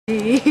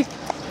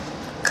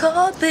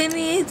Caught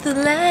beneath the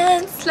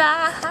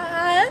landslide.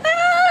 I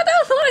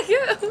don't want to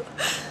go.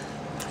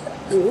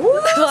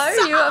 Why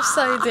are you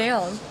upside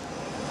down?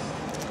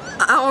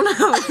 I don't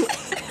know.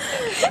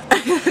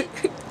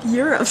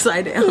 You're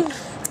upside down.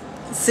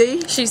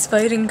 See? She's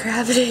fighting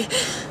gravity.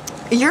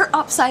 You're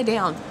upside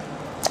down.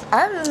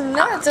 I'm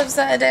not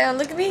upside down.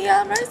 Look at me,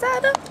 I'm right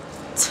side up.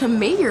 To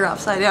me, you're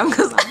upside down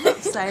because I'm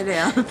upside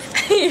down.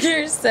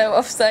 You're so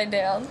upside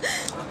down.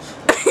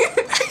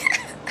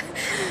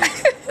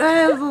 I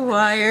have a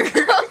wire.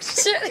 Oh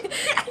shit,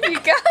 you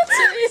got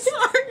to.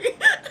 Sorry.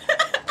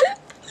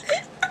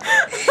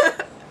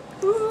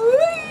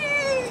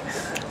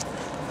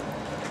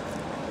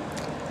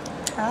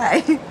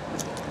 Hi.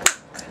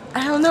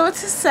 I don't know what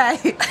to say.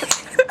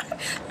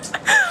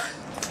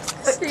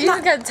 You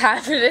don't got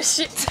time for this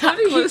shit.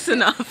 Close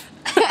enough.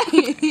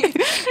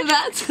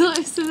 That's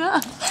close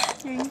enough.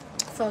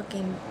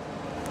 Fucking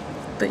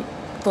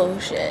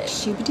bullshit.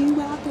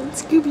 Shooby-doo-wop and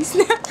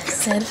Scooby-Snap.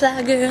 Said a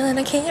fly girl and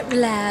I can't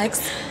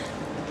relax.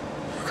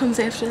 What comes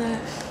after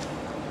that?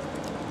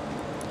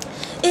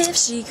 If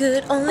she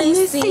could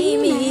only see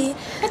me.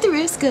 At the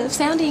risk of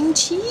sounding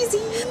cheesy.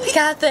 Like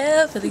I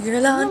fell for the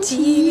girl on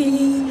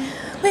TV.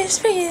 Wish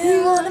for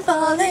you on a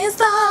falling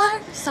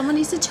star. Someone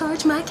needs to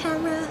charge my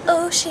camera.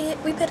 Oh shit,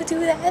 we better do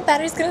that.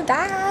 Battery's gonna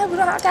die. We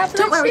don't have time for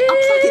Don't that worry, shit. I'll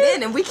plug it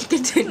in and we can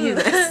continue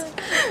this.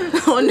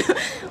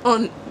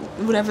 on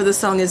whatever the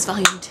song is,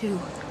 volume 2.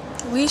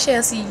 We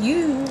shall see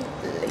you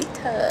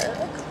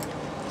later.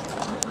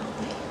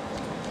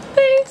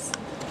 Peace.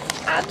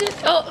 I did.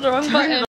 Oh, the wrong button.